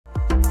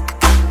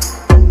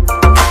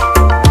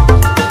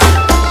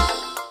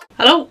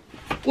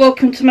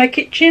welcome to my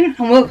kitchen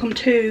and welcome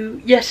to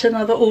yet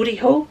another Aldi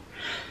haul.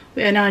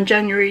 We are now in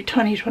January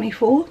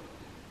 2024.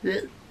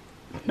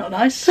 Not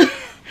nice.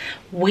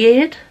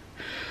 Weird.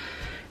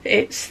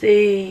 It's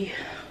the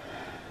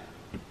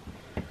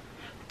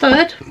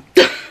 3rd.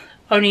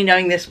 Only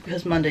knowing this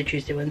because Monday,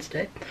 Tuesday,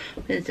 Wednesday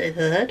the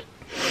 3rd.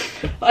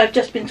 I've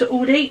just been to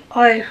Aldi.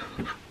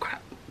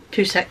 Crap.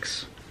 2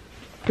 secs.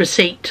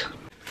 Receipt.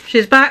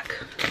 She's back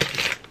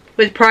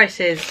with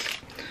prices.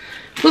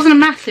 It wasn't a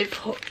massive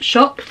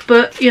shop,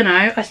 but you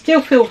know, I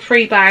still filled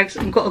 3 bags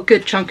and got a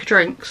good chunk of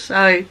drinks.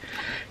 So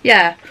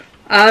yeah,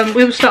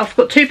 we will start off. I've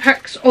got 2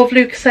 packs of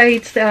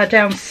Lucasades. They are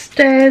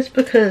downstairs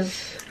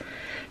because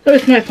there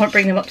was no point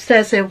bringing them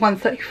upstairs. They're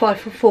 $1.35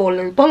 for 4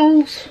 little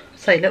bottles.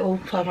 Say little,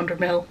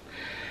 500ml.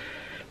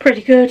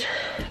 Pretty good.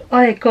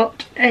 I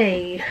got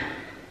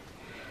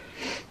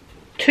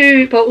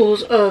 2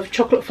 bottles of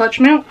chocolate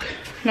fudge milk,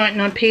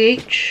 99p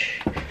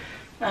each,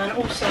 and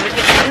also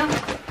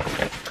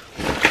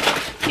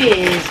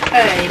here is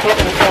a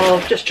bottle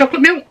of just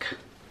chocolate milk,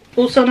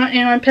 also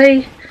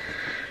 99p.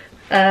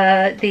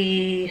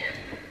 The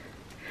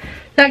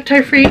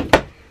lacto-free,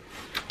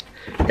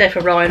 there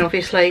for Ryan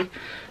obviously,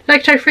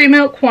 lacto-free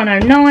milk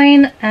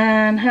 109,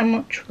 and how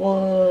much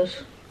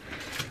was,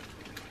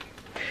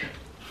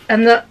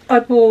 and that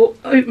I bought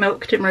oat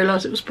milk, didn't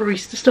realise it was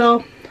barista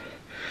style,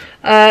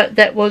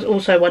 that was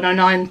also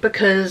 109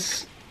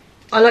 because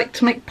I like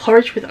to make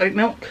porridge with oat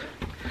milk.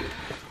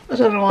 I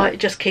don't know why, it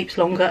just keeps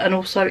longer, and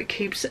also it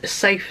keeps it a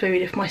safe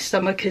food if my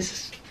stomach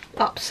is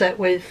upset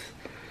with,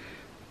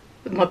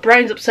 if my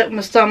brain's upset with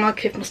my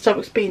stomach, if my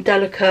stomach's being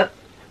delicate,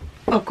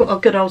 I've got a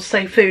good old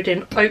safe food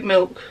in oat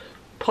milk,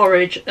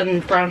 porridge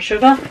and brown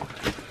sugar.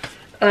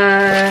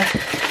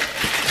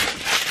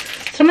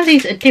 Some of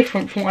these are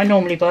different from what I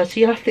normally buy, so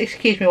you'll have to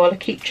excuse me while I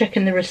keep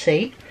checking the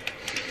receipt.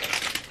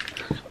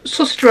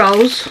 Sausage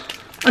rolls,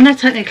 I know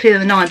technically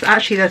they're 9, but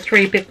actually they're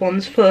 3 big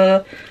ones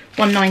for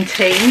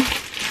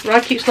 $1.19.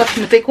 Right, keeps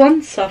liking the big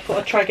ones, so I thought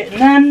I'd try getting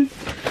them.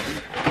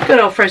 Good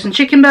old frozen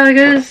chicken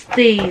burgers.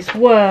 These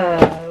were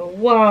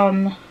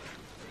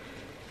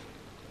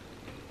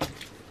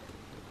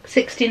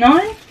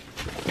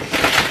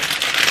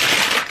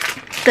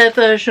 $1.69. Their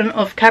version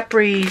of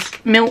Cadbury's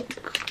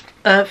milk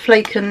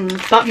flake and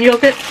button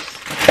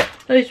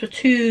yogurts. Those were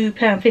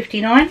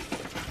 £2.59.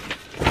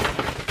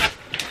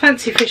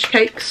 Fancy fish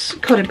cakes,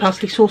 cod and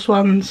parsley sauce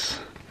ones,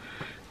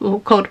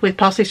 or cod with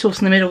parsley sauce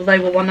in the middle. They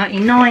were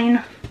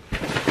 $1.99.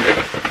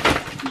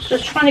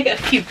 Just trying to get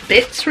a few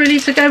bits ready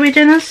to go with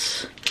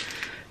dinners.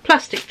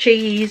 Plastic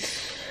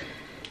cheese.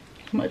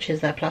 How much is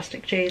that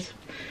plastic cheese?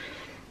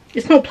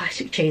 It's not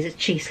plastic cheese, it's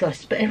cheese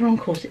slices, but everyone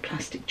calls it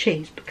plastic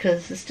cheese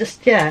because it's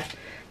just, yeah,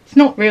 it's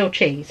not real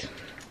cheese.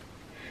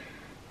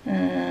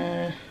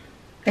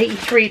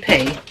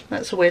 83p.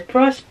 That's a weird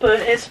price,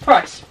 but it's a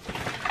price.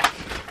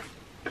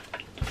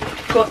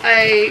 Got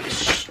a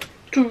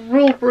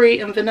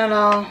strawberry and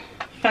vanilla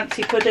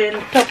fancy pudding,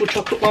 double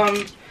chocolate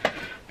one.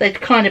 They'd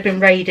kind of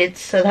been raided,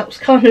 so that was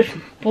kind of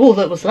all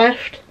that was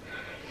left.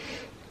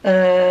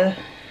 They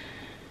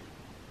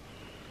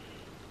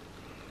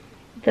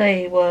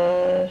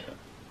were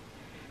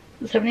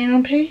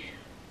 79p.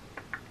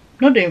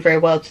 Not doing very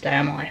well today,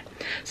 am I?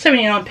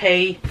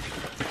 79p.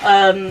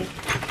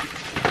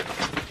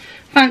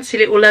 Fancy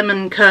little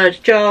lemon curd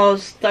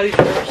jars. Those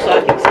were also,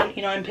 I think,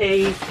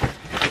 79p.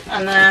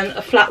 And then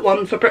a flat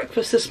one for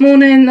breakfast this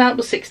morning. That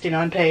was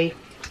 69p.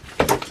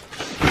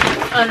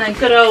 And then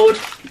good old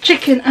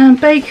chicken and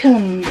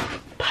bacon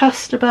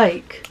pasta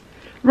bake.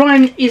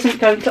 Ryan isn't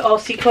going to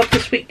RC Club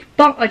this week,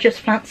 but I just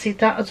fancied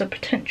that as a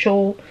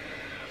potential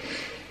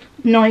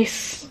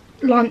nice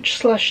lunch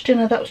slash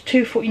dinner. That was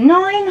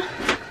 $2.49.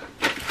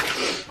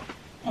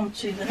 On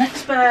to the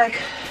next bag.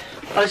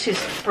 Oh, this is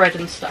bread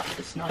and stuff.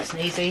 It's nice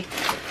and easy.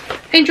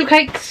 Angel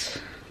cakes,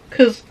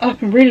 because I've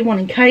been really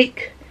wanting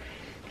cake.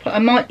 But I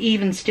might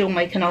even still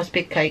make a nice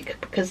big cake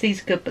because these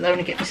are good, but they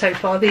only get me so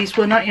far. These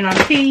were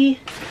 99p.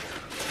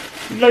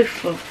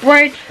 Loaf of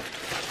bread.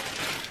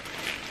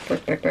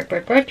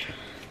 Bread.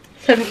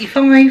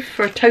 75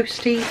 for a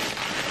toasty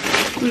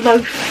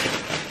loaf.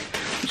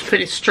 Just put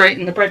it straight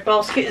in the bread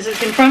basket as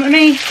it's in front of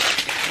me.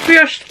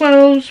 Brioche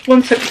swirls,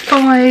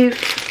 175.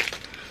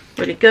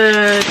 Really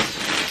good.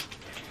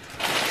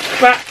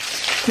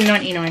 Wraps,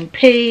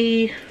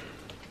 99p.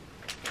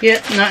 Yeah,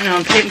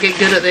 99p. I'm getting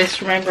good at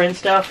this, remembering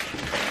stuff.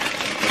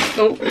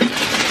 Oh.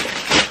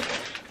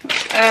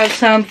 Add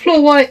some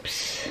floor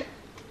wipes.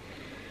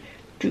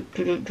 Because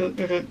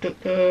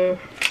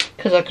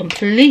I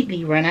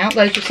completely ran out.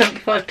 Those were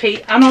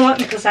 75p, and I like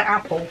them because they're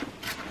apple.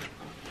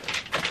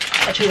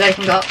 Actually, they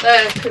can go up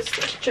there because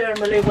that's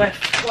generally where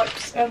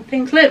wipes and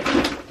things live.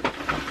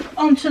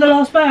 On to the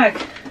last bag.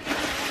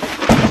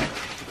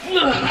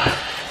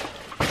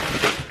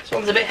 This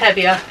one's a bit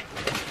heavier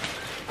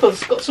because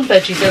it's got some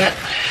veggies in it.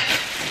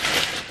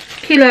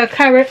 Kilo of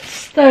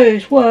carrots.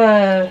 Those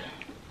were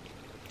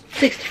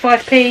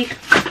 65p.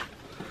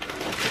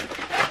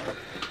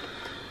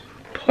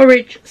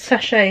 Porridge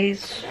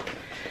sachets.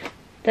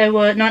 They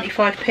were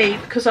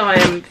 95p because I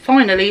am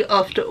finally,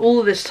 after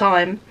all this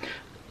time,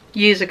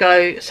 years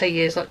ago, say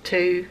years like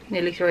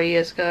nearly 3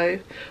 years ago,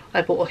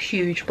 I bought a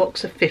huge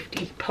box of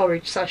 50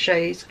 porridge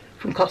sachets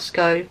from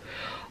Costco.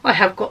 I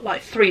have got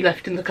like 3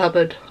 left in the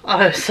cupboard.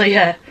 So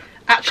yeah,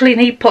 actually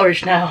need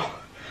porridge now.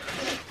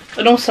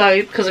 And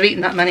also, because I've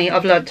eaten that many,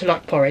 I've learned to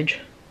like porridge.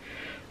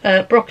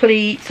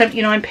 Broccoli,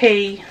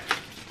 79p.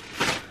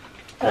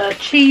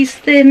 Cheese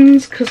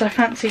thins, because I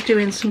fancy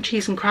doing some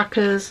cheese and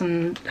crackers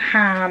and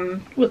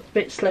ham with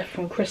bits left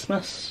from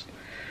Christmas.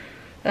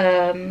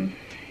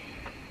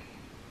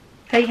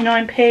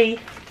 89p.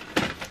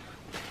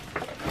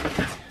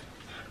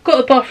 Got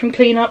a bathroom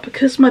clean up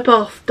because my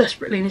bath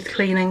desperately needs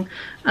cleaning,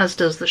 as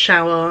does the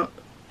shower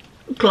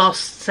glass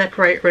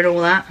separator and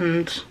all that,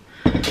 and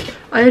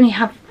I only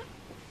have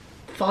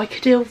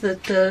Vicodil,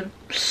 the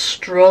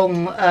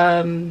strong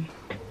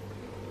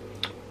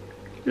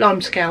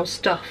limescale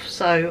stuff,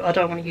 so I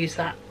don't want to use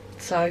that.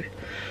 So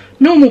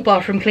normal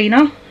bathroom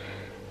cleaner.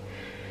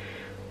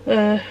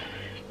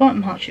 What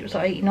much? It was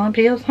like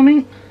 89p or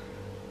something.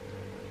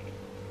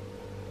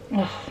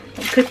 Oh,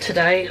 not good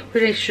today.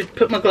 Really should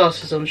put my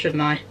glasses on,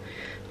 shouldn't I?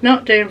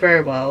 Not doing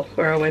very well.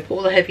 Where are we? Put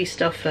all the heavy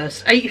stuff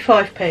first.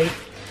 85p.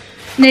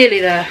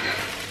 Nearly there.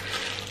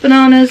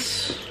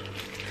 Bananas.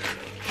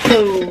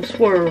 Oh,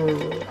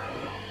 swirl.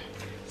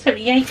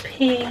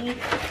 78p.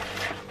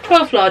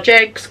 12 large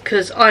eggs,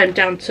 because I am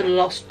down to the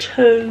last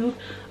 2.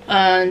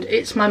 And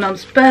it's my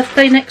mum's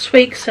birthday next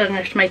week, so I'm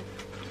going to have to make...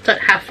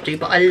 Don't have to,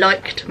 but I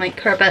like to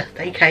make her a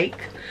birthday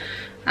cake.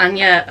 And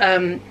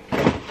yeah,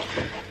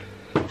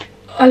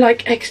 I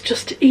like eggs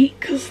just to eat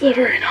because they're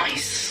very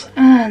nice,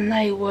 and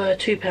they were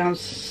 £2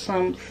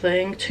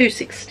 something,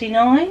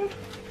 £2.69, and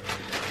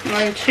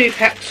then 2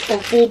 packs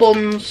of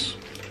bourbons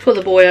for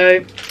the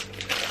boyo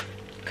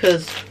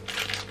because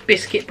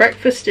biscuit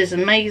breakfast is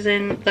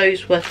amazing.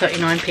 Those were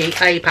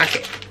 39p a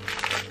packet.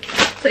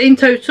 So in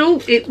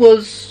total it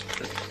was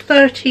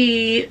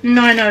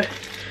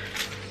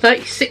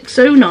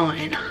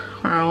 36.09.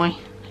 Where are we? Are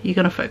you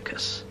going to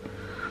focus?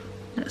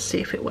 Let's see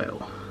if it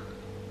will.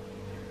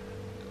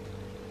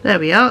 There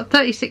we are,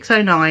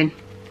 36.09.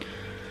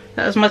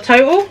 That was my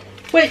total,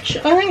 which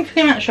I think for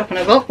the amount of shopping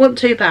I got wasn't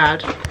too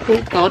bad.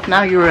 Oh god,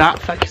 now you're out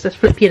of focus. Let's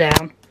flip you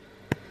down.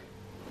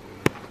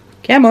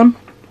 Come on.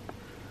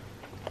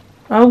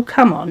 Oh,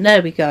 come on.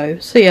 There we go.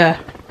 So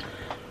yeah,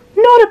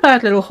 not a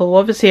bad little haul.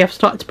 Obviously I've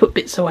started to put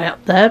bits away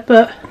up there,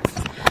 but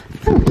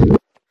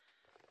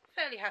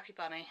fairly happy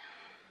bunny.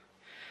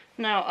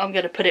 Now I'm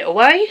going to put it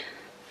away.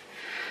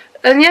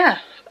 And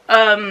yeah,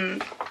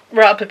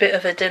 write up a bit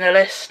of a dinner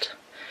list.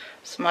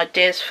 Some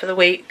ideas for the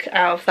week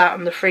out of that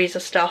and the freezer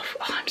stuff.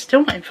 Oh, I'm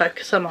still not in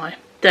focus, am I?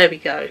 There we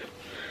go.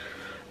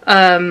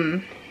 Yeah,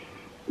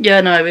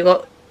 no, we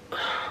got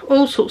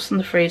all sorts in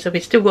the freezer. We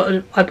still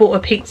got I bought a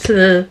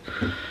pizza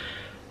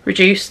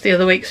reduced the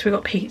other week, so we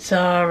got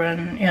pizza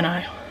and, you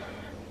know,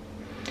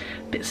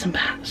 bits and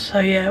bats. So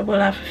yeah, we'll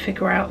have to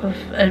figure out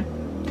a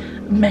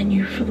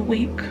menu for the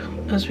week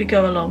as we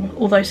go along.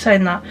 Although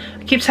saying that,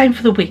 I keep saying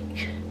for the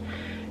week,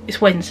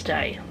 it's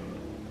Wednesday,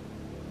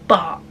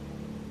 but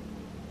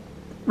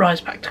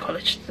Rise back to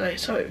college today,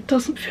 so it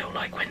doesn't feel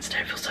like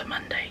Wednesday, it feels like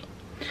Monday.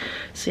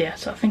 So yeah,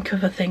 so I think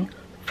of a thing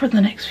for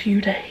the next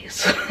few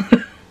days.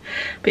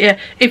 But yeah,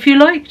 if you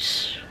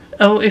liked,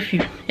 if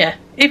you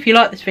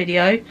like this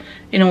video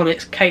in all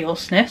its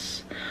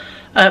chaosness,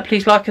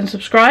 please like and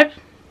subscribe.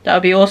 That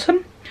would be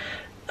awesome.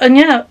 And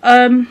yeah,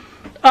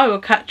 I will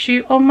catch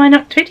you on my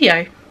next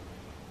video.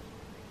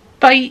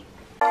 Bye.